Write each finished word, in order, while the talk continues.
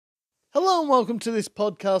Hello and welcome to this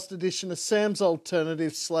podcast edition of Sam's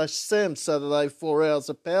Alternative / Sam's Saturday 4 Hours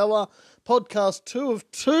of Power, podcast 2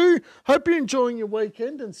 of 2. Hope you're enjoying your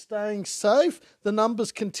weekend and staying safe. The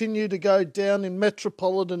numbers continue to go down in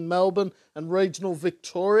metropolitan Melbourne and regional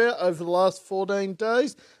Victoria over the last 14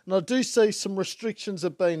 days, and I do see some restrictions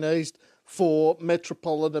have been eased for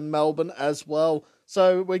metropolitan Melbourne as well.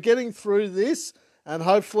 So we're getting through this, and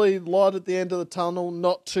hopefully light at the end of the tunnel,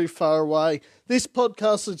 not too far away. This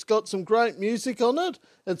podcast has got some great music on it.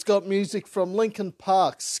 It's got music from Linkin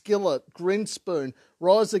Park, Skillet, Grinspoon,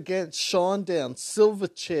 Rise Against, Shinedown,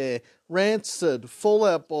 Silverchair, Rancid, Fall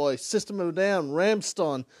Out Boy, System of a Down,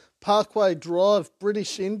 Rammstein, Parkway Drive,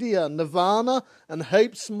 British India, Nirvana, and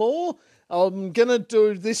heaps more. I'm going to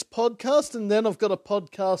do this podcast, and then I've got a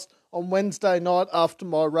podcast on Wednesday night after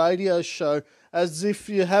my radio show. As if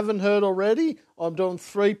you haven't heard already, I'm doing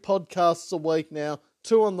 3 podcasts a week now,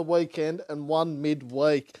 2 on the weekend and 1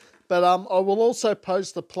 midweek. But I will also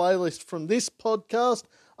post the playlist from this podcast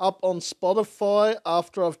up on Spotify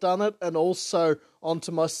after I've done it, and also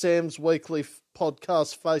onto my Sam's Weekly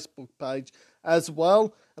Podcast Facebook page as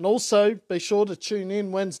well. And also be sure to tune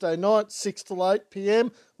in Wednesday night, 6 to 8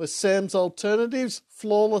 p.m. with Sam's Alternatives,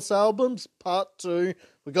 Flawless Albums, Part 2.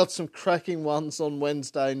 We've got some cracking ones on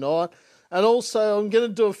Wednesday night. And also, I'm going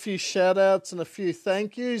to do a few shout-outs and a few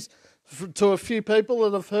thank yous to a few people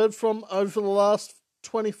that I've heard from over the last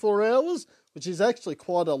 24 hours, which is actually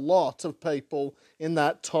quite a lot of people in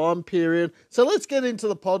that time period. So let's get into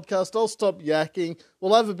the podcast. I'll stop yakking.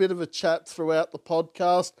 We'll have a bit of a chat throughout the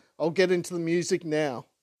podcast. I'll get into the music now.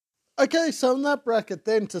 Okay, so in that bracket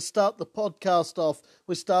then, to start the podcast off,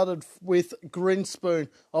 we started with Grinspoon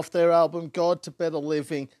off their album Guide to Better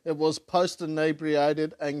Living. It was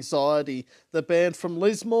Post-Inebriated Anxiety. The band from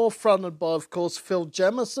Lismore, fronted by, of course, Phil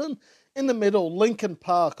Jamieson. In the middle, Linkin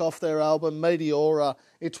Park off their album Meteora.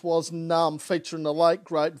 It was Numb, featuring the late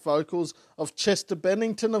great vocals of Chester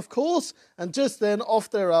Bennington, of course. And just then,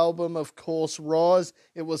 off their album, of course, Rise,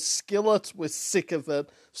 it was Skillet with Sick of It.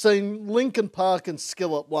 Seen Linkin Park and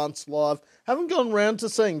Skillet once live. Haven't gone round to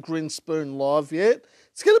seeing Grinspoon live yet.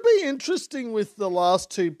 It's going to be interesting with the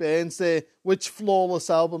last 2 bands there, which Flawless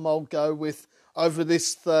album I'll go with over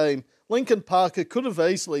this theme. Linkin Park, it could have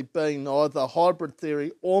easily been either Hybrid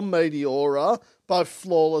Theory or Meteora, both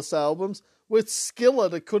Flawless albums. With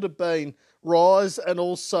Skillet, it could have been Rise and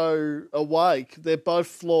also Awake. They're both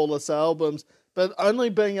Flawless albums, but only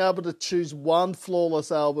being able to choose one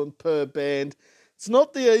Flawless album per band, it's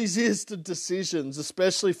not the easiest of decisions,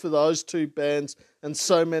 especially for those 2 bands and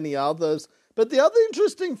so many others. But the other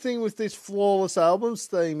interesting thing with this Flawless albums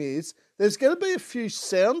theme is there's going to be a few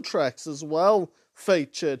soundtracks as well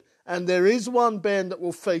featured. And there is one band that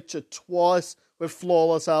will feature twice with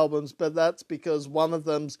Flawless albums, but that's because one of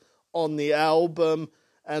them's on the album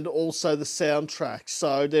and also the soundtrack.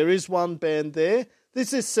 So there is one band there.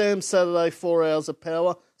 This is Sam's Saturday 4 Hours of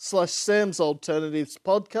Power / Sam's Alternatives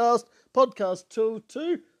podcast, podcast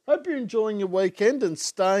 2. Hope you're enjoying your weekend and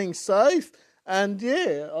staying safe. And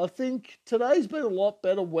yeah, I think today's been a lot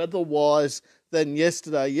better weather-wise than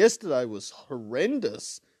yesterday. Yesterday was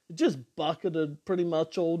horrendous. It just bucketed pretty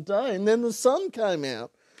much all day, and then the sun came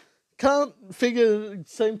out.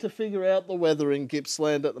 Seem to figure out the weather in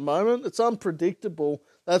Gippsland at the moment. It's unpredictable.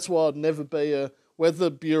 That's why I'd never be a weather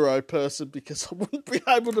bureau person, because I wouldn't be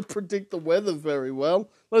able to predict the weather very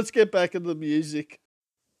well. Let's get back into the music.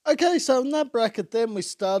 Okay, so in that bracket then, we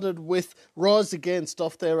started with Rise Against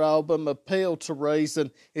off their album Appeal to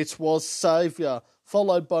Reason. It was Saviour,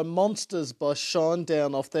 followed by Monsters by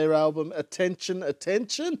Shinedown off their album Attention,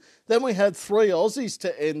 Attention. Then we had 3 Aussies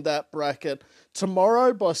to end that bracket.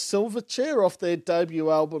 Tomorrow by Silverchair off their debut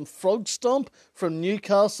album Frog Stomp from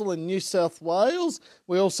Newcastle in New South Wales.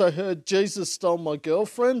 We also heard Jesus Stole My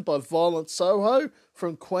Girlfriend by Violent Soho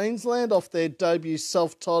from Queensland off their debut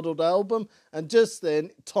self-titled album. And just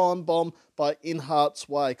then, Time Bomb by In Heart's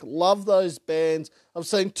Wake. Love those bands. I've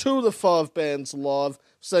seen 2 of the 5 bands live.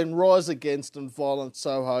 I've seen Rise Against and Violent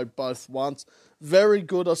Soho both once. Very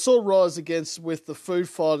good. I saw Rise Against with the Foo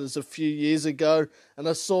Fighters a few years ago, and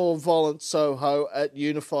I saw Violent Soho at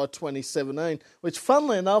Unify 2017, which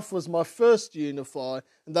funnily enough was my first Unify,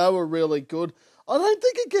 and they were really good. I don't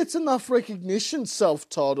think it gets enough recognition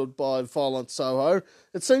self-titled by Violent Soho.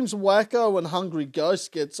 It seems Wacko and Hungry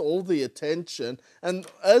Ghost gets all the attention, and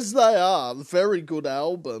as they are, very good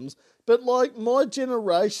albums. But like My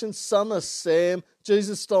Generation, Son of Sam,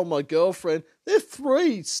 Jesus Stole My Girlfriend, they're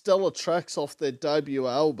 3 stellar tracks off their debut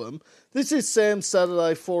album. This is Sam's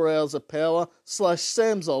Saturday 4 Hours of Power /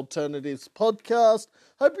 Sam's Alternatives podcast.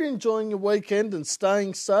 Hope you're enjoying your weekend and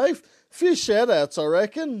staying safe. few shout-outs, I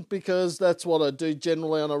reckon, because that's what I do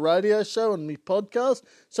generally on a radio show and my podcast.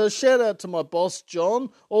 So shout-out to my boss, John,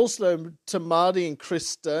 also to Marty and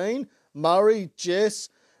Christine, Murray, Jess,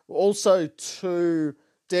 also to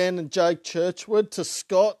Dan and Jake Churchwood, to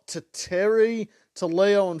Scott, to Terry, to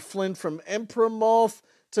Leo and Flynn from Emperor Moth,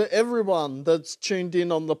 to everyone that's tuned in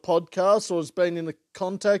on the podcast or has been in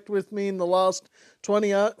contact with me in the last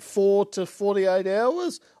 24 to 48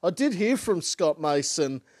 hours. I did hear from Scott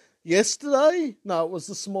Mason yesterday. No, it was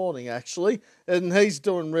this morning, actually, and he's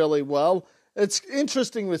doing really well. It's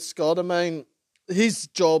interesting with Scott. I mean, his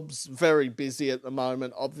job's very busy at the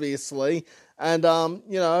moment, obviously, and,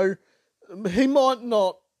 he might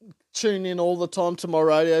not tune in all the time to my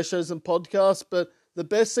radio shows and podcasts, but the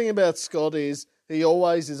best thing about Scott is he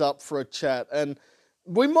always is up for a chat, and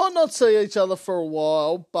we might not see each other for a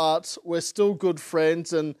while, but we're still good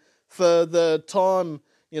friends, and for the time,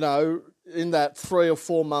 in that 3 or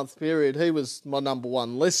 4 month period, he was my number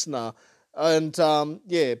one listener, and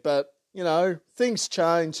but, things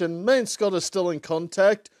change, and me and Scott are still in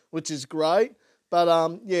contact, which is great,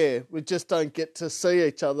 but we just don't get to see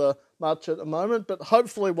each other much at the moment, but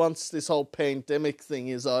hopefully once this whole pandemic thing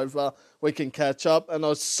is over, we can catch up, and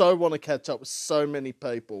I so want to catch up with so many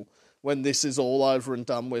people when this is all over and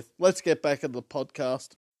done with. Let's get back into the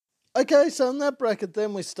podcast. Okay, so in that bracket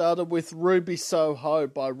then we started with Ruby Soho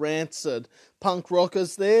by Rancid, punk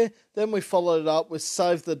rockers there. Then we followed it up with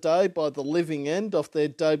Save the Day by The Living End off their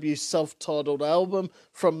debut self-titled album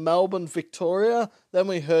from Melbourne, Victoria. Then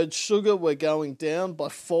we heard Sugar We're Going Down by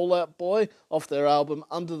Fall Out Boy off their album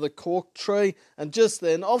Under the Cork Tree. And just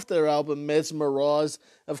then, off their album Mesmerise,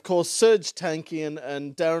 of course, Serge Tankian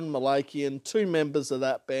and Darren Malakian, two members of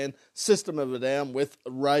that band, System of a Down with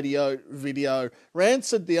Radio Video.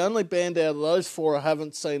 Rancid, the only band out of those four I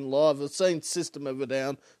haven't seen live. I've seen System of a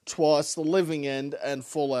Down twice, The Living End and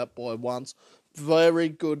Fall Out Boy once. Very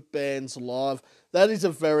good bands live. That is a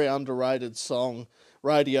very underrated song,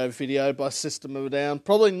 Radio Video by System of a Down.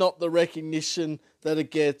 Probably not the recognition that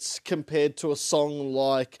it gets compared to a song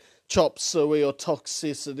like Chop Suey or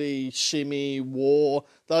Toxicity, Shimmy, War.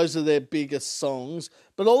 Those are their biggest songs.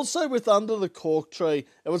 But also with Under the Cork Tree,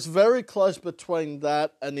 it was very close between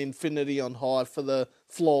that and Infinity on High for the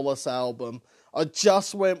Flawless album. I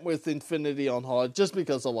just went with Infinity on High just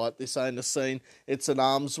because I like This Ain't a Scene. It's an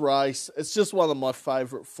arms race. It's just one of my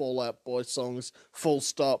favourite Fall Out Boy songs, full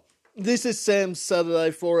stop. This is Sam's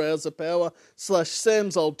Saturday 4 Hours of Power /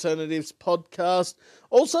 Sam's Alternatives podcast.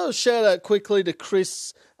 Also a shout out quickly to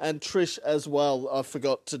Chris and Trish as well. I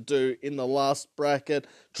forgot to do in the last bracket.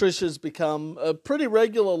 Trish has become a pretty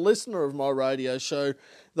regular listener of my radio show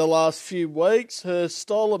the last few weeks. Her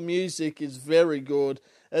style of music is very good.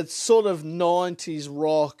 It's sort of 90s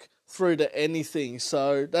rock through to anything,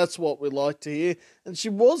 so that's what we like to hear. And she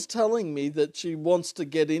was telling me that she wants to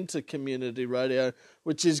get into community radio,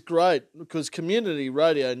 which is great, because community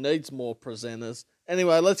radio needs more presenters.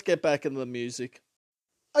 Anyway, let's get back into the music.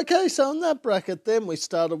 Okay, so in that bracket then we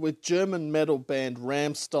started with German metal band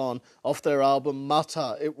Rammstein off their album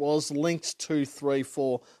Mutter. It was Links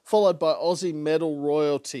 234, followed by Aussie metal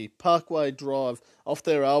royalty Parkway Drive off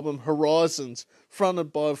their album Horizons,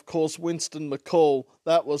 fronted by, of course, Winston McCall.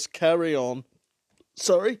 That was Carry On.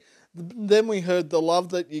 Then we heard The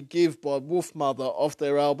Love That You Give by Wolfmother off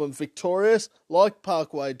their album Victorious, like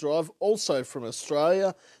Parkway Drive, also from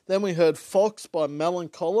Australia. Then we heard Fox by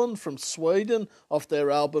Melancholy from Sweden off their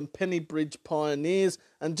album Penny Bridge Pioneers.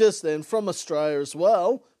 And just then, from Australia as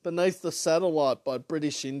well, Beneath the Satellite by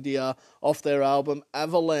British India off their album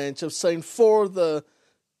Avalanche. I've seen 4 of the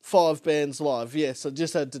 5 bands live. Yes, I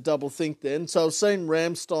just had to double think then. So I've seen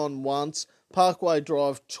Rammstein once, Parkway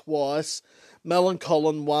Drive twice,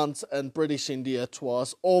 Melancholy once, and British India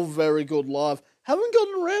twice. All very good live. Haven't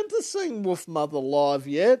gotten around to seeing Wolfmother live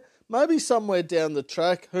yet. Maybe somewhere down the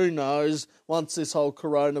track. Who knows? Once this whole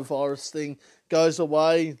coronavirus thing goes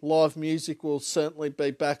away, live music will certainly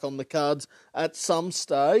be back on the cards at some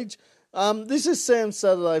stage. This is Sam's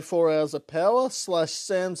Saturday 4 Hours of Power /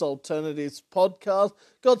 Sam's Alternatives podcast.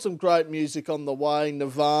 Got some great music on the way.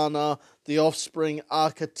 Nirvana, The Offspring,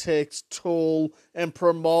 Architects, Tool,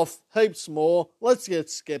 Emperor Moth, heaps more. Let's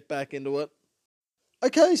get back into it.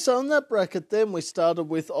 Okay, so in that bracket then we started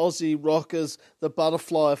with Aussie rockers The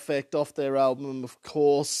Butterfly Effect off their album, of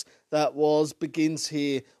course. That was Begins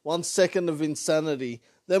Here, 1 Second of Insanity.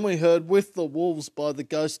 Then we heard With the Wolves by The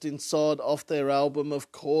Ghost Inside off their album,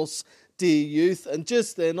 of course, Dear Youth, and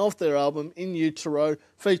just then off their album In Utero,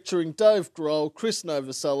 featuring Dave Grohl, Chris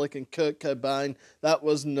Novoselic and Kurt Cobain, that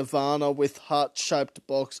was Nirvana with Heart-Shaped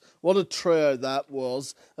Box. What a trio that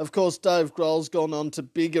was. Of course, Dave Grohl's gone on to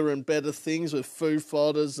bigger and better things with Foo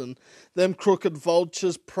Fighters and Them Crooked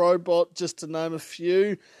Vultures, Probot, just to name a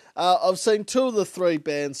few. I've seen 2 of the 3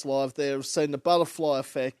 bands live there. I've seen the Butterfly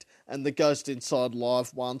Effect and the Ghost Inside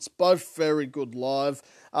live once. Both very good live.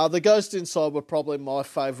 The Ghost Inside were probably my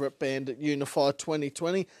favourite band at Unify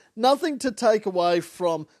 2020. Nothing to take away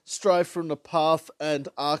from Stray from the Path and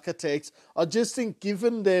Architects. I just think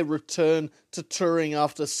given their return to touring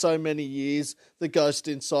after so many years, the Ghost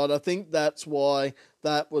Inside, I think that's why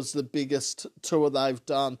that was the biggest tour they've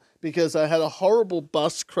done, because they had a horrible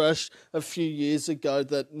bus crash a few years ago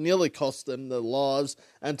that nearly cost them their lives,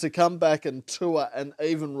 and to come back and tour and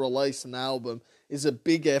even release an album is a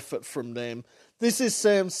big effort from them. This is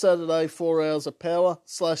Sam's Saturday 4 Hours of Power /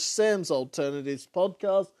 Sam's Alternatives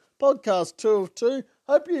podcast, podcast 2 of 2.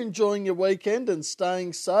 Hope you're enjoying your weekend and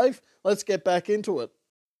staying safe. Let's get back into it.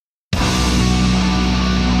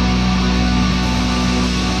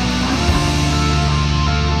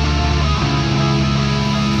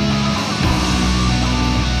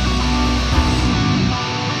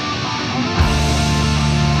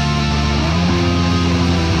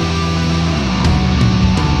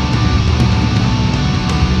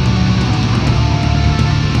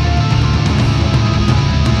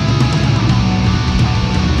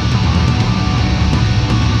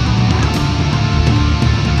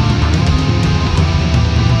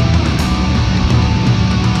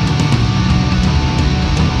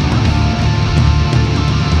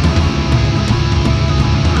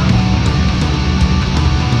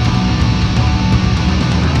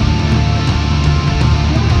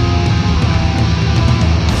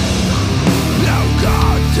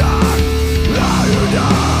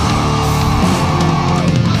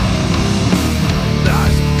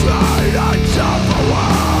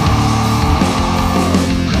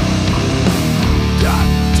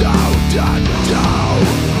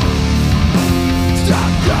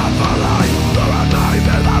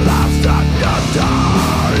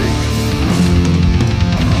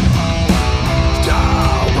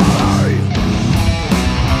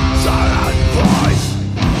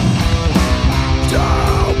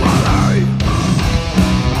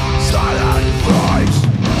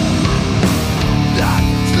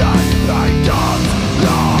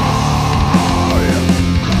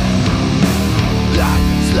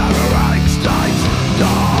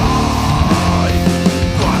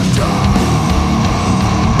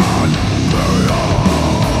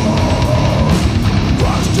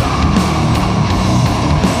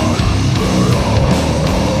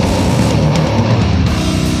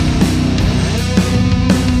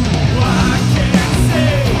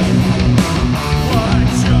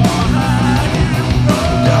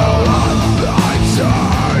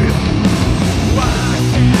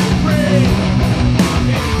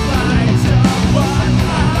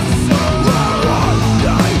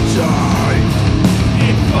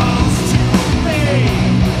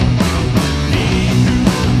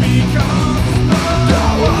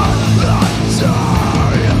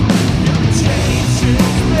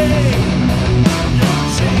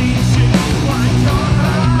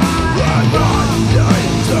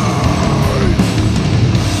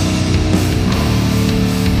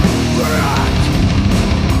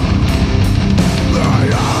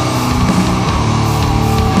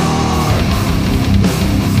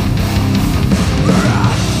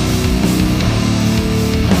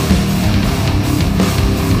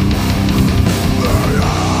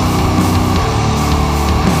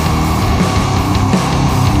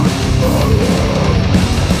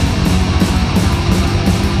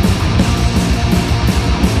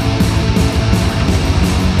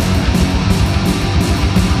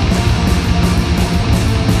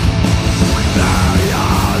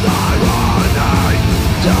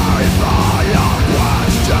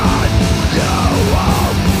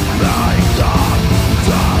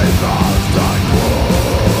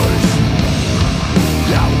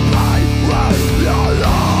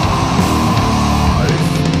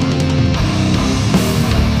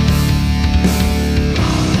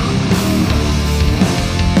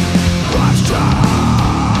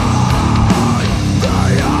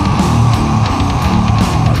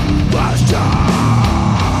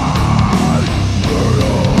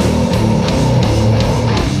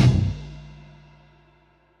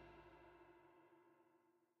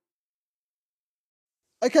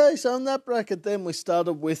 Okay, so in that bracket then we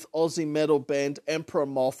started with Aussie metal band Emperor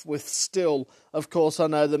Moth with Still. Of course, I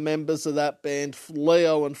know the members of that band,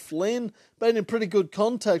 Leo and Flynn, been in pretty good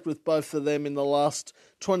contact with both of them in the last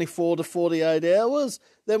 24 to 48 hours.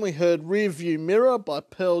 Then we heard Rearview Mirror by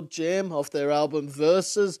Pearl Jam off their album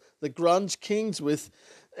Versus, the Grunge Kings with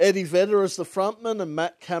Eddie Vedder as the frontman and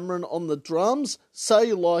Matt Cameron on the drums. Say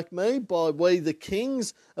You Like Me by We the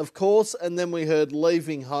Kings, of course. And then we heard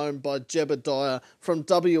Leaving Home by Jebediah from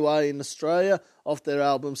WA in Australia off their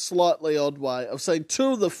album Slightly Odd Way. I've seen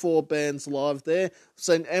two of the four bands live there. I've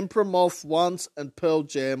seen Emperor Moth once and Pearl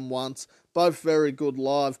Jam once. Both very good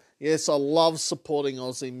live. Yes, I love supporting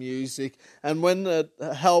Aussie music. And when it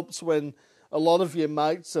helps when a lot of your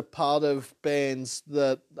mates are part of bands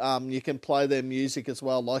that you can play their music as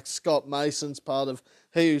well, like Scott Mason's part of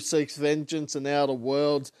He Who Seeks Vengeance and Outer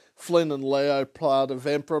Worlds, Flynn and Leo part of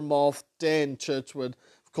Emperor Moth, Dan Churchwood,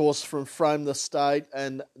 of course, from Frame the State,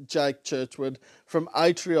 and Jake Churchwood from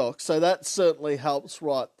Atriox. So that certainly helps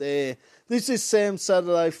right there. This is Sam's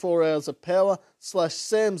Saturday 4 Hours of Power /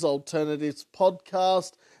 Sam's Alternatives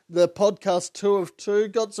podcast. The podcast 2 of 2.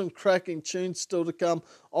 Got some cracking tunes still to come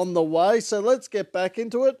on the way, so let's get back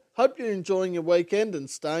into it. Hope you're enjoying your weekend and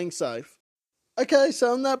staying safe. Okay,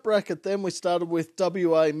 so in that bracket then we started with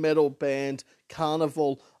WA metal band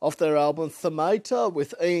Carnival off their album Themator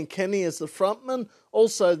with Ian Kenny as the frontman,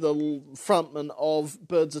 also the frontman of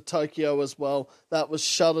Birds of Tokyo as well. That was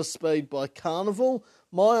Shutter Speed by Carnival.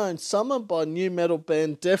 My Own Summer by new metal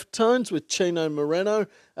band Deftones with Chino Moreno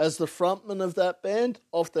as the frontman of that band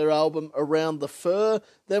off their album Around the Fur.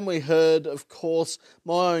 Then we heard, of course,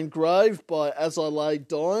 My Own Grave by As I Lay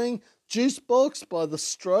Dying, Juicebox by The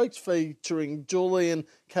Strokes featuring Julian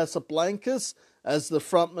Casablancas as the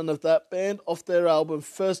frontman of that band off their album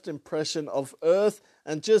First Impression of Earth.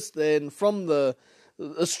 And just then, from the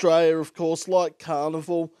Australia, of course, like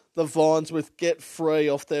Carnival, The Vines with Get Free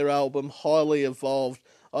off their album Highly Evolved.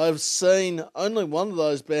 I've seen only one of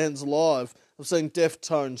those bands live. I've seen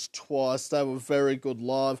Deftones twice. They were very good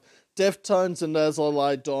live. Deftones and As I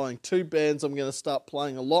Lay Dying, two bands I'm going to start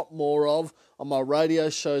playing a lot more of on my radio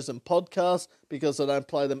shows and podcasts because I don't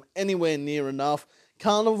play them anywhere near enough.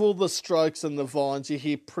 Carnival, The Strokes and The Vines you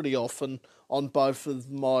hear pretty often on both of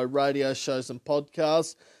my radio shows and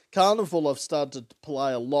podcasts. Carnival I've started to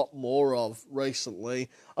play a lot more of recently.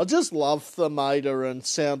 I just love Themator and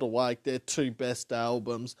Sound Awake, their two best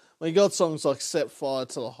albums. You got songs like Set Fire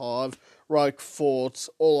to the Hive, Rogue Forts,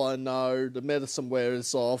 All I Know, The Medicine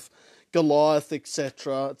Wears Off, Goliath,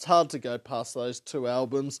 etc. It's hard to go past those two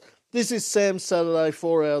albums. This is Sam's Saturday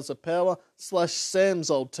 4 Hours of Power / Sam's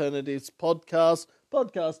Alternatives podcast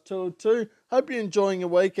 2 of 2. Hope you're enjoying your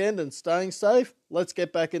weekend and staying safe. Let's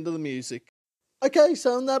get back into the music. Okay,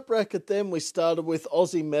 so in that bracket then we started with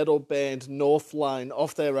Aussie metal band Northlane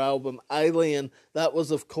off their album Alien. That was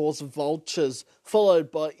of course Vultures, followed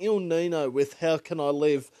by Il Nino with How Can I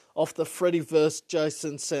Live off the Freddy vs.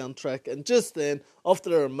 Jason soundtrack. And just then, off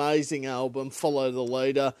their amazing album Follow the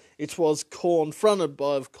Leader, it was Korn, fronted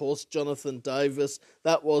by of course Jonathan Davis.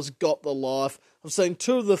 That was Got the Life. I've seen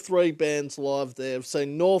two of the three bands live there. I've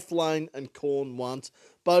seen Northlane and Korn once.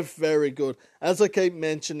 Both very good. As I keep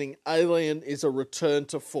mentioning, Alien is a return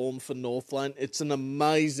to form for Northlane. It's an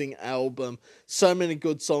amazing album. So many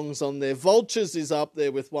good songs on there. Vultures is up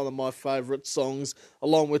there with one of my favourite songs,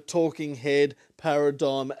 along with Talking Head,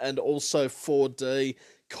 Paradigm, and also 4D.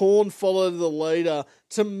 Korn, Follow the Leader.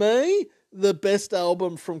 To me, the best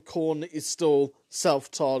album from Korn is still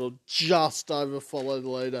self-titled, just over Follow the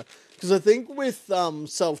Leader. Because I think with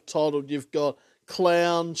self-titled, you've got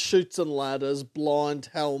Clown, Shoots and Ladders, Blind,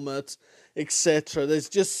 Helmet, etc. There's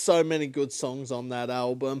just so many good songs on that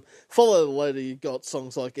album. Follow the Leader, you got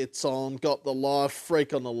songs like It's On, Got the Life,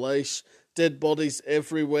 Freak on a Leash, Dead Bodies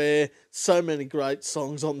Everywhere. So many great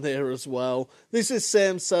songs on there as well. This is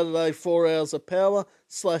Sam's Saturday 4 Hours of Power /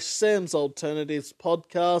 Sam's Alternatives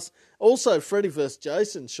podcast. Also, Freddy vs.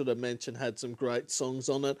 Jason, should have mentioned, had some great songs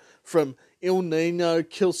on it from Il Nino,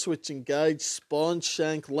 Killswitch Engage, Spine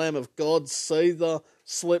Shank, Lamb of God, Seether,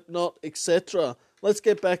 Slipknot, etc. Let's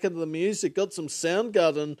get back into the music. Got some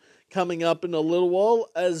Soundgarden coming up in a little while,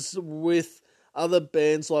 as with other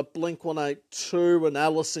bands like Blink-182 and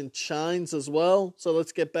Alice in Chains as well. So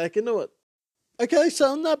let's get back into it. Okay,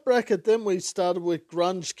 so in that bracket then we started with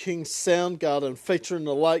Grunge King Soundgarden featuring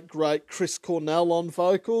the late great Chris Cornell on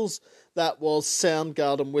vocals. That was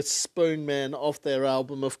Soundgarden with Spoonman off their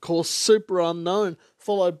album, of course, Super Unknown,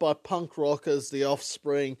 followed by punk rockers The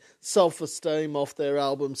Offspring, Self-Esteem off their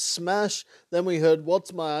album Smash. Then we heard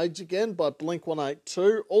What's My Age Again by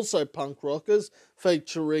Blink-182, also punk rockers,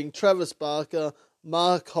 featuring Travis Barker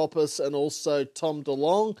Mark Hoppus and also Tom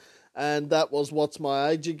DeLonge, and that was What's My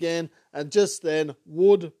Age Again. And just then,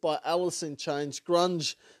 Wood by Alice in Chains,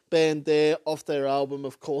 grunge band there, off their album,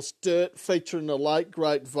 of course, Dirt, featuring the late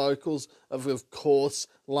great vocals of course,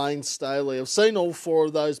 Lane Staley. I've seen all four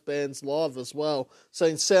of those bands live as well.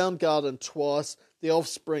 Seen Soundgarden twice, The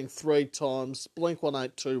Offspring 3 times,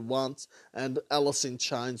 Blink-182 once, and Alice in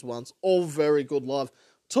Chains once. All very good live.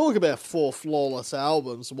 Talk about four flawless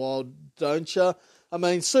albums, wild, don't you? I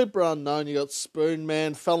mean, Super Unknown, you got Spoon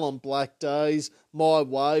Man, Fell on Black Days, My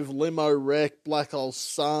Wave, Limo Wreck, Black Hole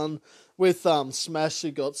Sun. With Smash,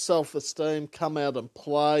 you got Self-Esteem, Come Out and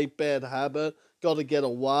Play, Bad Habit, Gotta Get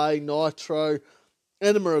Away, Nitro.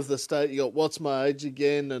 Enema of the State, you got What's My Age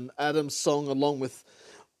Again, and Adam's Song, along with,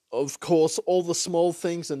 of course, All the Small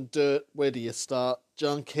Things, and Dirt, Where Do You Start?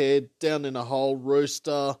 Junkhead, Down in a Hole,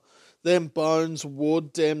 Rooster, Them Bones,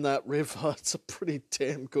 Wood, Damn That River. It's a pretty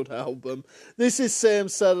damn good album. This is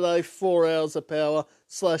Sam's Saturday 4 Hours of Power /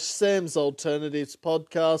 Sam's Alternatives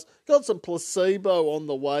podcast. Got some Placebo on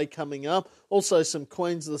the way coming up. Also some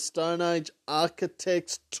Queens of the Stone Age,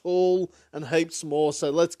 Architects, Tool, and heaps more. So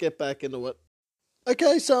let's get back into it.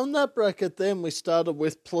 Okay, so in that bracket then we started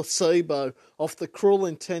with Placebo off the Cruel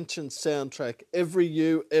Intentions soundtrack, Every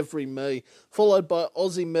You, Every Me, followed by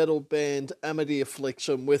Aussie metal band Amity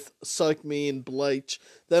Affliction with Soak Me in Bleach.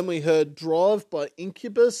 Then we heard Drive by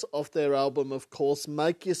Incubus off their album, of course,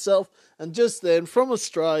 Make Yourself. And just then, from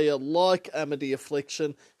Australia, like Amity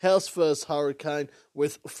Affliction, House vs Hurricane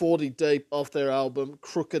with 40 Deep off their album,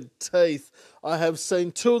 Crooked Teeth. I have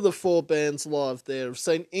seen two of the four bands live there. I've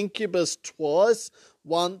seen Incubus twice,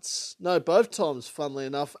 both times, funnily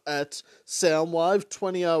enough, at Soundwave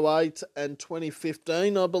 2008 and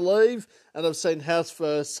 2015, I believe. And I've seen House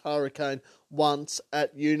vs Hurricane once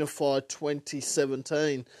at Unify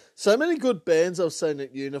 2017. So many good bands I've seen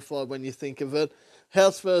at Unify when you think of it.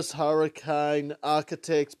 House vs Hurricane,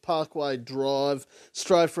 Architects, Parkway Drive,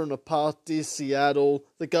 Stray from the Path, Dear Seattle,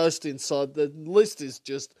 The Ghost Inside. The list is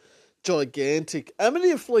just gigantic.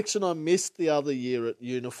 Amity Affliction I missed the other year at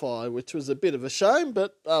Unify, which was a bit of a shame,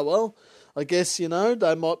 but oh well. I guess,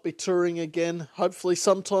 they might be touring again, hopefully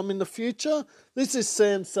sometime in the future. This is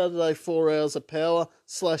Sam's Saturday 4 Hours of Power /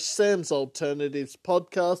 Sam's Alternatives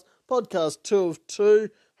podcast 2 of 2.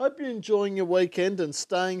 Hope you're enjoying your weekend and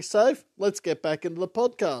staying safe. Let's get back into the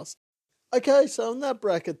podcast. Okay, so in that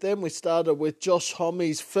bracket then we started with Josh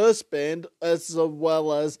Homme's first band, as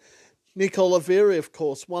well as Nick Oliveri, of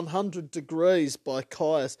course, 100 Degrees by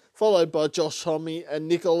Caius, followed by Josh Homme and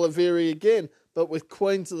Nick Oliveri again, but with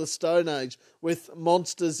Queens of the Stone Age, with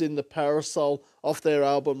Monsters in the Parasol off their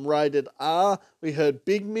album Rated R. We heard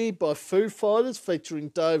Big Me by Foo Fighters featuring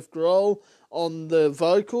Dave Grohl on the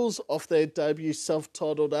vocals off their debut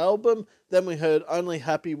self-titled album. Then we heard Only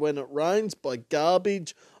Happy When It Rains by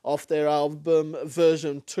Garbage off their album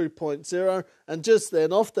version 2.0. And just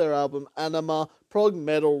then off their album Anima, prog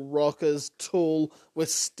metal rockers Tool with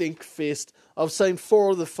Stinkfist. I've seen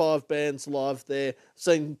 4 of the 5 bands live there.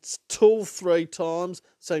 Seen Tool 3 times,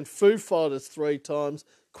 seen Foo Fighters 3 times,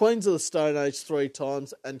 Queens of the Stone Age 3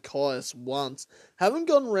 times, and Caius once. Haven't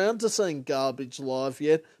gone round to seeing Garbage live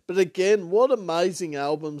yet, but again, what amazing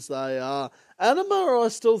albums they are. Anima I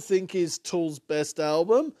still think is Tool's best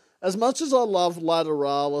album. As much as I love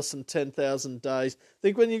Lateralis and 10,000 Days, I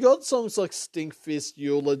think when you got songs like Stinkfist,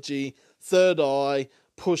 Eulogy, Third Eye,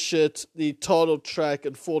 Push It, the title track,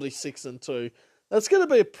 and 46 and 2, that's going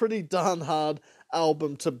to be a pretty darn hard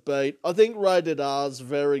album to beat. I think Rated R is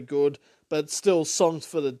very good, but still Songs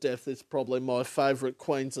for the Deaf is probably my favourite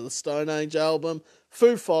Queens of the Stone Age album.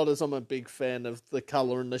 Foo Fighters, I'm a big fan of the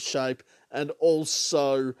colour and the shape, and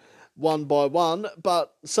also One by One,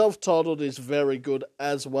 but self-titled is very good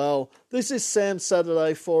as well. This is Sam's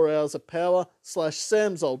Saturday 4 Hours of Power /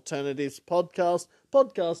 Sam's Alternatives podcast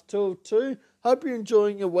 2 of 2. Hope you're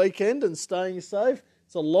enjoying your weekend and staying safe.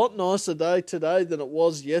 It's a lot nicer day today than it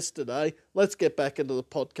was yesterday. Let's get back into the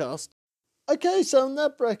podcast. Okay, so in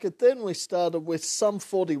that bracket then we started with Sum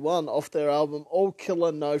 41 off their album All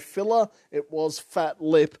Killer No Filler. It was Fat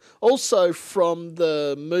Lip. Also from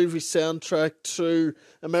the movie soundtrack to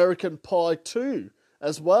American Pie 2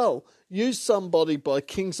 as well. Use Somebody by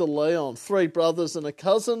Kings of Leon. 3 brothers and a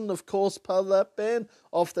cousin, of course, part of that band,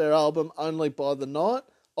 off their album Only by the Night.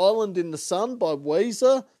 Island in the Sun by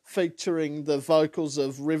Weezer, featuring the vocals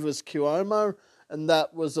of Rivers Cuomo, and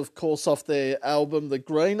that was, of course, off their album, the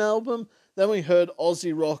Green Album. Then we heard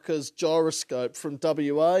Aussie rockers Gyroscope from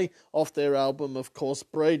WA off their album, of course,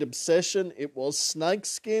 Breed Obsession. It was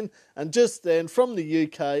Snakeskin. And just then, from the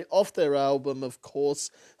UK, off their album, of course,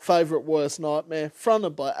 Favourite Worst Nightmare,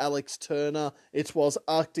 fronted by Alex Turner, it was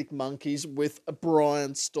Arctic Monkeys with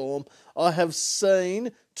Brian Storm. I have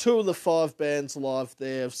seen 2 of the 5 bands live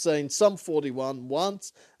there. I've seen Sum 41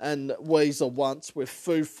 once and Weezer once with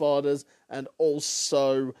Foo Fighters and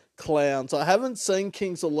also Clowns. I haven't seen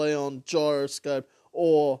Kings of Leon, Gyroscope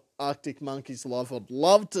or Arctic Monkeys live. I'd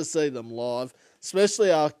love to see them live,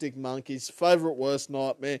 especially Arctic Monkeys. Favourite Worst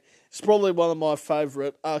Nightmare. It's probably one of my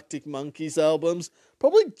favourite Arctic Monkeys albums.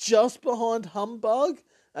 Probably just behind Humbug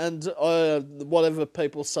and whatever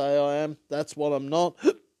people say I am, that's what I'm not.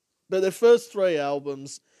 But their first 3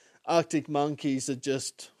 albums, Arctic Monkeys, are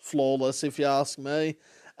just flawless, if you ask me.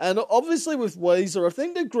 And obviously with Weezer, I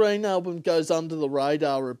think the Green album goes under the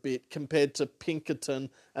radar a bit compared to Pinkerton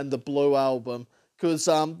and the Blue album. Because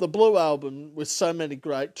the Blue album, with so many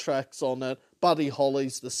great tracks on it, Buddy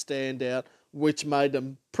Holly's the standout, which made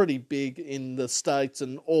them pretty big in the States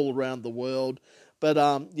and all around the world. But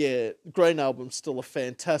yeah, Green album's still a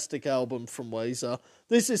fantastic album from Weezer.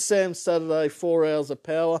 This is Sam's Saturday 4 Hours of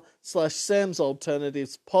Power / Sam's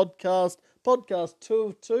Alternatives podcast. Podcast 2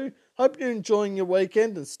 of 2. Hope you're enjoying your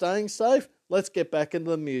weekend and staying safe. Let's get back into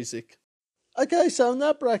the music. Okay, so in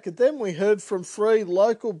that bracket then we heard from 3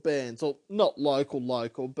 local bands, or not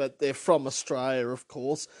local, but they're from Australia, of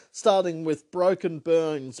course, starting with Broken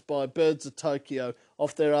Bones by Birds of Tokyo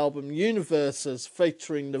off their album Universes,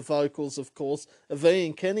 featuring the vocals, of course, of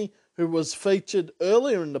Ian Kenny, who was featured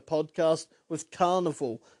earlier in the podcast with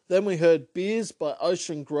Carnival. Then we heard Beers by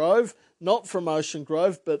Ocean Grove, not from Ocean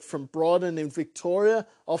Grove, but from Brighton in Victoria,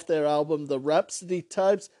 off their album The Rhapsody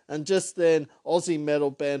Tapes, and just then Aussie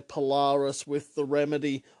metal band Polaris with The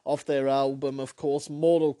Remedy, off their album, of course,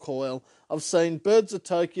 Mortal Coil. I've seen Birds of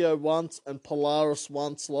Tokyo once and Polaris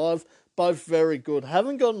once live, both very good.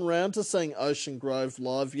 Haven't gotten round to seeing Ocean Grove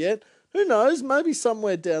live yet. Who knows, maybe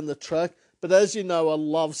somewhere down the track. But as you know, I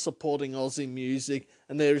love supporting Aussie music,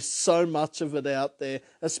 and there is so much of it out there,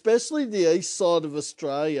 especially the east side of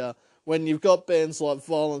Australia, when you've got bands like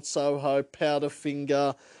Violent Soho,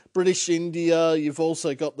 Powderfinger, British India. You've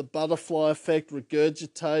also got the Butterfly Effect,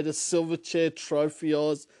 Regurgitator, Silverchair, Trophy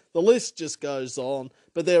Eyes. The list just goes on.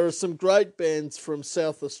 But there are some great bands from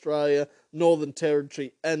South Australia, Northern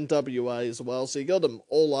Territory and WA as well. So you got them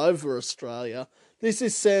all over Australia. This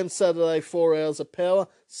is Sam's Saturday 4 Hours of Power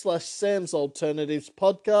 / Sam's Alternatives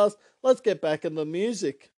podcast. Let's get back into the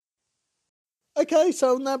music. Okay,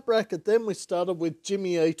 so in that bracket then we started with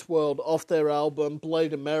Jimmy Eat World off their album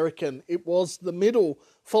Bleed American. It was the middle,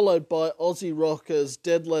 followed by Aussie rockers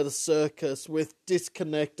Dead Letter Circus with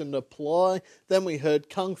Disconnect and Apply. Then we heard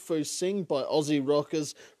Kung Fu Sing by Aussie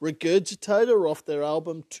rockers Regurgitator off their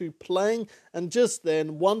album To Playing. And just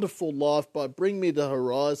then, Wonderful Life by Bring Me the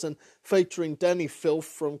Horizon, featuring Danny Filth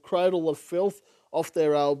from Cradle of Filth off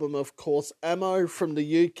their album, of course, Ammo from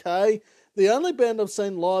the UK. The only band I've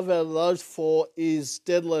seen live out of those 4 is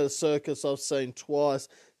Dead Letter Circus. I've seen twice.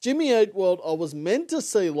 Jimmy Eat World I was meant to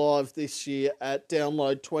see live this year at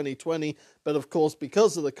Download 2020, but of course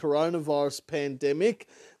because of the coronavirus pandemic,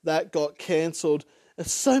 that got cancelled. And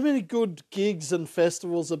so many good gigs and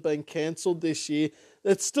festivals have been cancelled this year.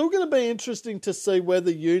 It's still going to be interesting to see whether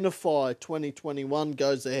Unify 2021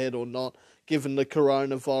 goes ahead or not, given the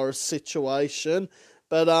coronavirus situation.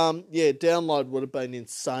 But yeah, Download would have been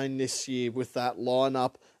insane this year with that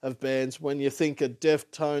lineup of bands. When you think of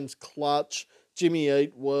Deftones, Clutch, Jimmy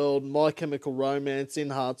Eat World, My Chemical Romance, In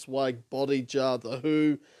Heart's Wake, Body Jar, The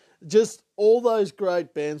Who, just all those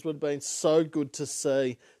great bands would have been so good to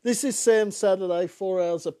see. This is Sam's Saturday 4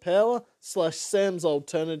 Hours of Power / Sam's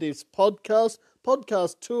Alternatives podcast.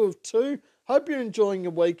 Podcast 2 of 2. Hope you're enjoying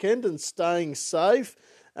your weekend and staying safe.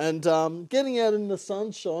 And getting out in the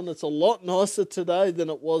sunshine, it's a lot nicer today than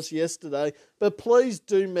it was yesterday. But please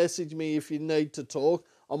do message me if you need to talk.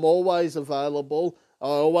 I'm always available. I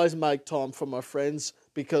always make time for my friends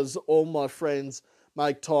because all my friends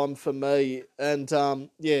make time for me. And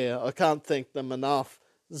yeah, I can't thank them enough.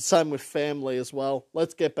 The same with family as well.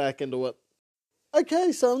 Let's get back into it.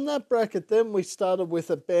 Okay, so in that bracket then we started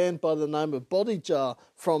with a band by the name of Body Jar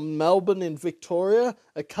from Melbourne in Victoria,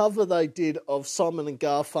 a cover they did of Simon and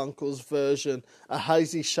Garfunkel's version, A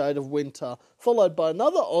Hazy Shade of Winter, followed by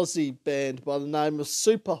another Aussie band by the name of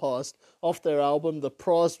Super Heist off their album The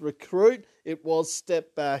Prized Recruit. It was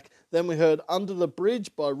Step Back. Then we heard Under the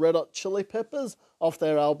Bridge by Red Hot Chili Peppers off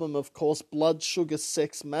their album, of course, Blood Sugar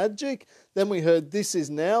Sex Magic. Then we heard This Is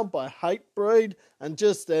Now by Hatebreed, and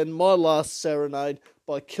just then My Last Serenade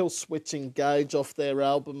by Killswitch Engage off their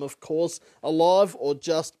album, of course, Alive or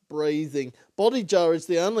Just Breathing. Body Jar is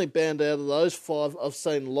the only band out of those five I've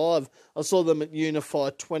seen live. I saw them at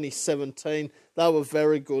Unify 2017. They were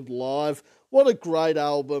very good live. What a great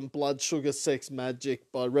album Blood Sugar Sex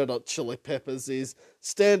Magic by Red Hot Chili Peppers is.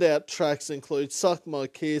 Standout tracks include Suck My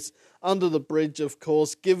Kiss, Under the Bridge, of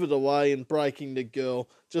course, Give It Away, and Breaking the Girl.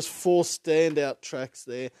 Just 4 standout tracks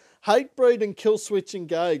there. Hatebreed and Killswitch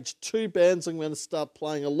Engage, 2 bands I'm going to start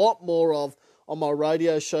playing a lot more of on my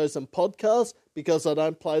radio shows and podcasts because I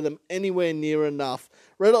don't play them anywhere near enough.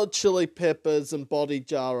 Red Hot Chili Peppers and Body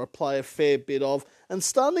Jar I play a fair bit of, and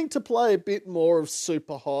starting to play a bit more of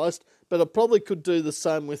Super Heist, but I probably could do the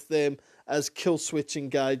same with them as Killswitch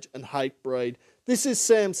Engage and Hatebreed. This is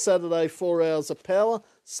Sam's Saturday 4 Hours of Power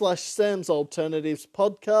 / Sam's Alternatives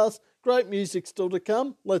podcast. Great music still to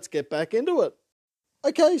come. Let's get back into it.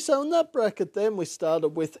 Okay, so in that bracket then we started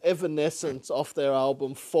with Evanescence off their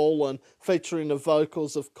album Fallen, featuring the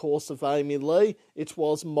vocals, of course, of Amy Lee. It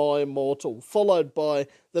was My Immortal, followed by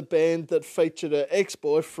the band that featured her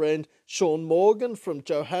ex-boyfriend Sean Morgan from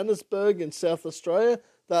Johannesburg in South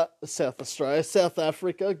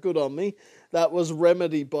Africa, good on me. That was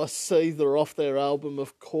Remedy by Seether off their album,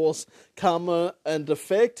 of course, Karma and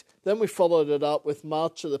Effect. Then we followed it up with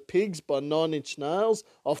March of the Pigs by 9 Inch Nails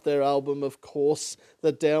off their album, of course,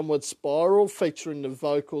 The Downward Spiral, featuring the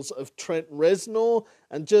vocals of Trent Reznor.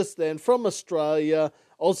 And just then, from Australia,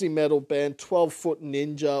 Aussie metal band 12 Foot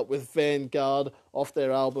Ninja with Vanguard off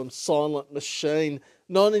their album Silent Machine.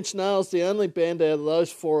 9 Inch Nails, the only band out of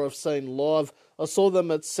those 4 I've seen live. I saw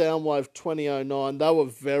them at Soundwave 2009. They were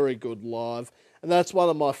very good live. And that's one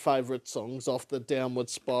of my favourite songs off The Downward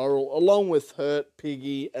Spiral, along with Hurt,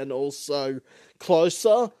 Piggy, and also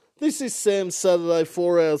Closer. This is Sam's Saturday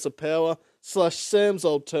 4 Hours of Power / Sam's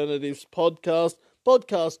Alternatives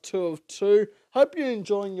podcast 2 of 2. Hope you're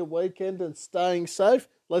enjoying your weekend and staying safe.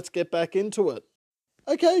 Let's get back into it.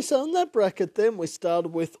 Okay, so in that bracket then we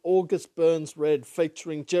started with August Burns Red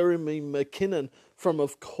featuring Jeremy McKinnon from,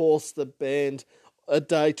 of course, the band A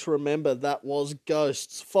Day to Remember, that was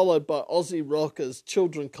Ghosts, followed by Aussie rockers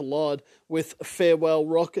Children Collide with Farewell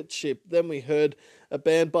Rocket Ship. Then we heard a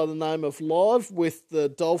band by the name of Live with The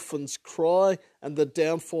Dolphins Cry and The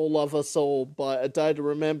Downfall of Us All by A Day to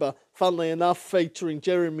Remember, funnily enough featuring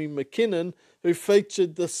Jeremy McKinnon, who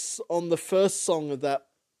featured this on the first song of that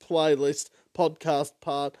playlist, podcast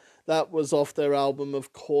part. That was off their album,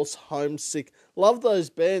 of course, Homesick. Love those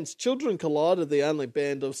bands. Children Collide are the only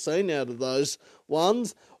band I've seen out of those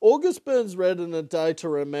ones. August Burns Red and A Day to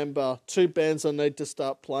Remember, 2 bands I need to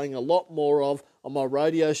start playing a lot more of on my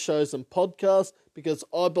radio shows and podcasts because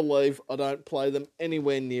I believe I don't play them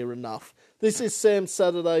anywhere near enough. This is Sam's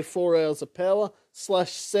Saturday 4 Hours of Power /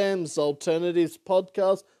 Sam's Alternatives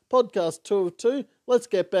podcast 2 of 2. Let's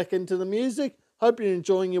get back into the music. Hope you're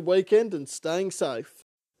enjoying your weekend and staying safe.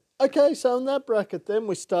 Okay, so in that bracket then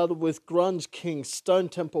we started with Grunge King Stone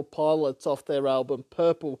Temple Pilots off their album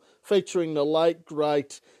Purple, featuring the late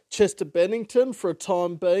great Chester Bennington for a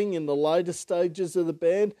time being in the later stages of the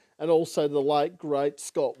band, and also the late great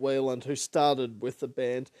Scott Weiland, who started with the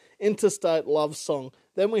band. Interstate Love Song.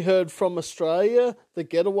 Then we heard from Australia, The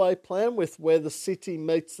Getaway Plan with Where the City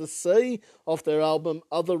Meets the Sea off their album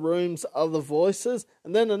Other Rooms, Other Voices.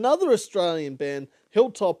 And then another Australian band,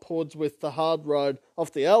 Hilltop Hoods with The Hard Road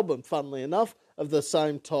off the album, funnily enough, of the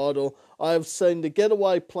same title. I have seen The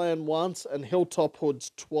Getaway Plan once and Hilltop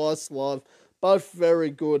Hoods twice live. Both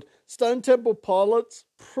very good. Stone Temple Pilots,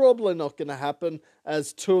 probably not going to happen,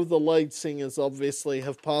 as 2 of the lead singers obviously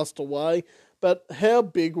have passed away. But how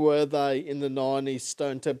big were they in the 90s,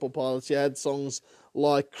 Stone Temple Pilots? You had songs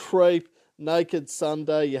like Creep, Naked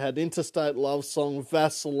Sunday, you had Interstate Love Song,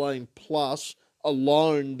 Vaseline, Plush,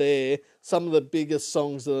 Alone there. Some of the biggest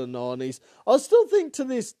songs of the 90s. I still think to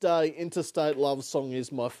this day Interstate Love Song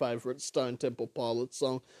is my favourite Stone Temple Pilots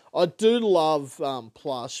song. I do love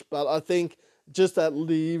Plush, but I think just that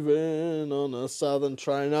leaving on a southern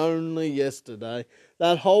train only yesterday,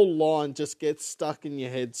 that whole line just gets stuck in your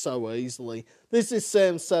head so easily. This is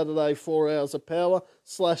Sam's Saturday 4 Hours of Power /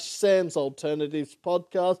 Sam's Alternatives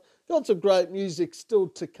podcast. Got some great music still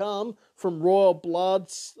to come from Royal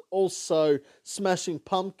Bloods, also Smashing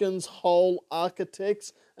Pumpkins, Hole,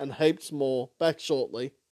 Architects, and heaps more. Back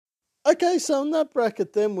shortly. Okay, so in that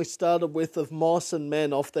bracket then we started with Of Mice and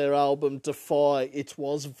Men off their album Defy, it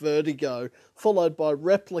was Vertigo, followed by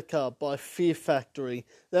Replica by Fear Factory.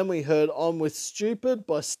 Then we heard I'm With Stupid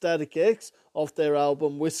by Static X off their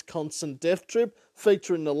album Wisconsin Death Trip,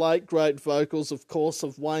 featuring the late great vocals, of course,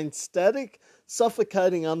 of Wayne Static.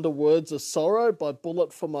 Suffocating Under Words of Sorrow by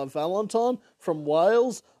Bullet for My Valentine from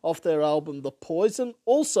Wales off their album The Poison,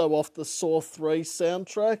 also off the Saw 3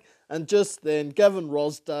 soundtrack. And just then, Gavin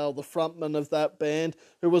Rossdale, the frontman of that band,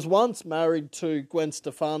 who was once married to Gwen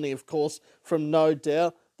Stefani, of course, from No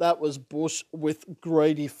Doubt. That was Bush with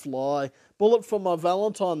Greedy Fly. Bullet for My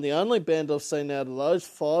Valentine, the only band I've seen out of those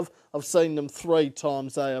 5. I've seen them 3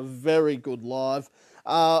 times. They are very good live.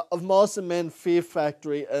 Of Mice and Men, Fear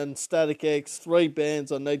Factory and Static X, 3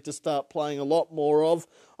 bands I need to start playing a lot more of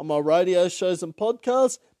on my radio shows and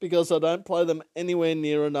podcasts because I don't play them anywhere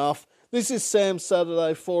near enough. This is Sam's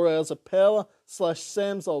Saturday 4 Hours of Power /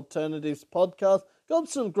 Sam's Alternatives podcast. Got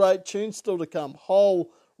some great tunes still to come.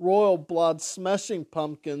 Hole, Royal Blood, Smashing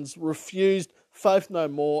Pumpkins, Refused, Faith No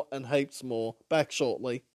More and heaps more. Back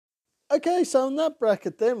shortly. Okay, so in that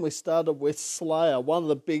bracket then we started with Slayer, one of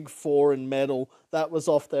the big 4 in metal. That was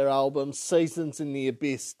off their album Seasons in the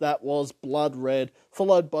Abyss. That was Blood Red,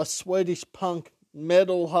 followed by Swedish punk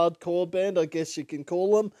metal hardcore band, I guess you can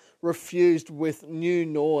call them, Refused with New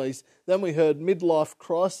Noise. Then we heard Midlife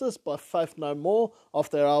Crisis by Faith No More off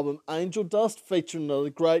their album Angel Dust, featuring the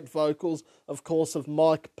great vocals, of course, of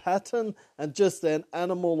Mike Patton. And just then,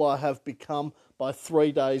 Animal I Have Become by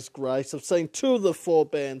 3 Days Grace. I've seen 2 of the 4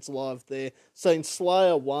 bands live there. Seen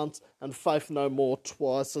Slayer once and Faith No More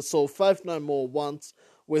twice. I saw Faith No More once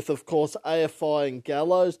with, of course, AFI and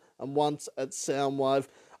Gallows, and once at Soundwave.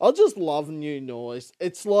 I just love New Noise.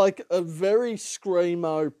 It's like a very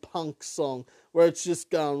screamo punk song where it's just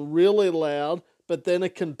going really loud, but then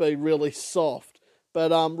it can be really soft.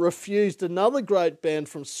 But Refused, another great band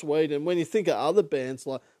from Sweden. When you think of other bands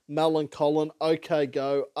like Melancholy, OK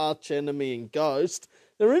Go, Arch Enemy and Ghost,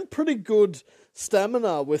 they're in pretty good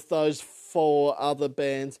stamina with those 4 other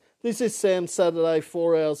bands. This is Sam's Saturday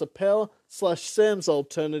 4 Hours of Power / Sam's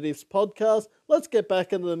Alternatives podcast. Let's get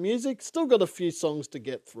back into the music. Still got a few songs to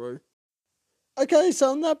get through. Okay,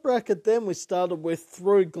 so in that bracket then we started with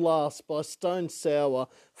Through Glass by Stone Sour,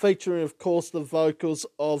 featuring of course the vocals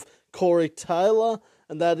of Corey Taylor,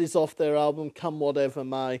 and that is off their album Come Whatever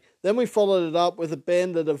May. Then we followed it up with a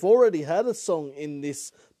band that have already had a song in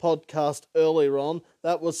this podcast earlier on.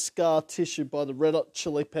 That was Scar Tissue by the Red Hot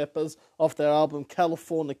Chili Peppers off their album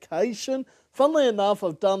Californication. Funnily enough,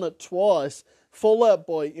 I've done it twice. Fall Out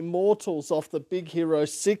Boy, Immortals off the Big Hero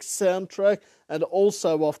 6 soundtrack, and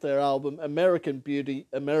also off their album American Beauty,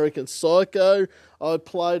 American Psycho. I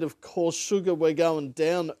played, of course, Sugar We're Going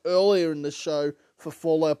Down earlier in the show for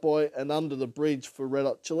Fall Out Boy, and Under the Bridge for Red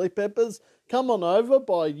Hot Chili Peppers. Come On Over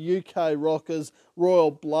by UK rockers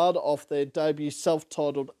Royal Blood off their debut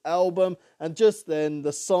self-titled album, and just then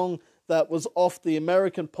the song that was off the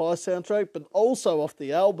American Pie soundtrack, but also off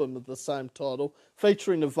the album of the same title,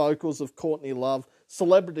 featuring the vocals of Courtney Love,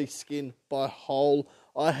 Celebrity Skin by Hole.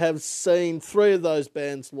 I have seen 3 of those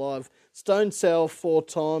bands live. Stone Sour 4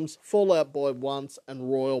 times, Fall Out Boy once,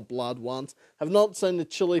 and Royal Blood once. Have not seen the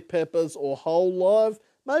Chili Peppers or Hole live.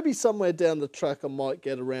 Maybe somewhere down the track I might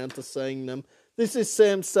get around to seeing them. This is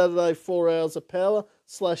Sam's Saturday 4 Hours of Power /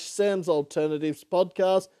 Sam's Alternatives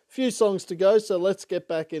podcast. Few songs to go, so let's get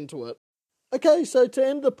back into it. Okay, so to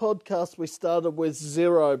end the podcast, we started with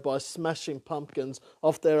Zero by Smashing Pumpkins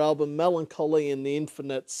off their album Melancholy and the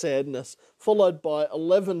Infinite Sadness, followed by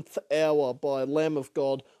 11th Hour by Lamb of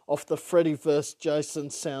God off the Freddy vs. Jason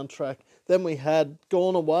soundtrack. Then we had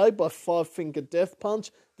Gone Away by Five Finger Death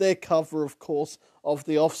Punch, their cover, of course, of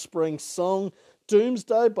the Offspring song.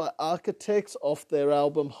 Doomsday by Architects off their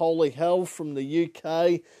album Holy Hell from the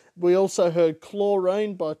UK. We also heard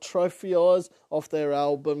Chlorine by Trophy Eyes off their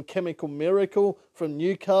album Chemical Miracle from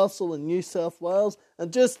Newcastle in New South Wales.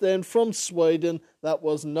 And just then from Sweden, that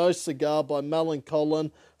was No Cigar by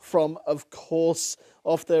Melancholy from, of course,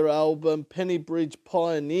 off their album Pennybridge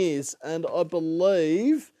Pioneers. And I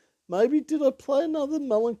believe, maybe did I play another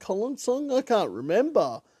Melancholy song? I can't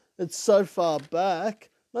remember. It's so far back.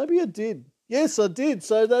 Maybe I did. Yes, I did.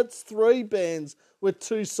 So that's 3 bands with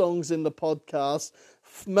 2 songs in the podcast.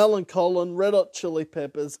 Melancholy, Red Hot Chili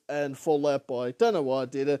Peppers, and Fall Out Boy. Don't know why I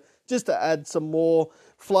did it. Just to add some more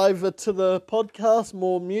flavour to the podcast,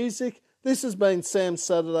 more music. This has been Sam's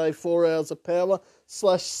Saturday 4 Hours of Power /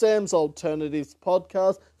 Sam's Alternatives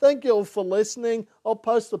podcast. Thank you all for listening. I'll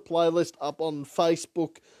post the playlist up on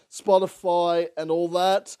Facebook, Spotify, and all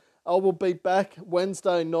that. I will be back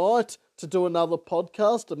Wednesday night to do another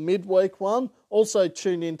podcast, a midweek one. Also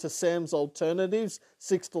tune in to Sam's Alternatives,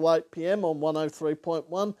 6 to 8 p.m. on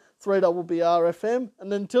 103.1, 3BBR FM.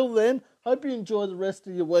 And until then, hope you enjoy the rest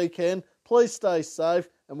of your weekend. Please stay safe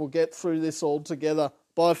and we'll get through this all together.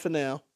 Bye for now.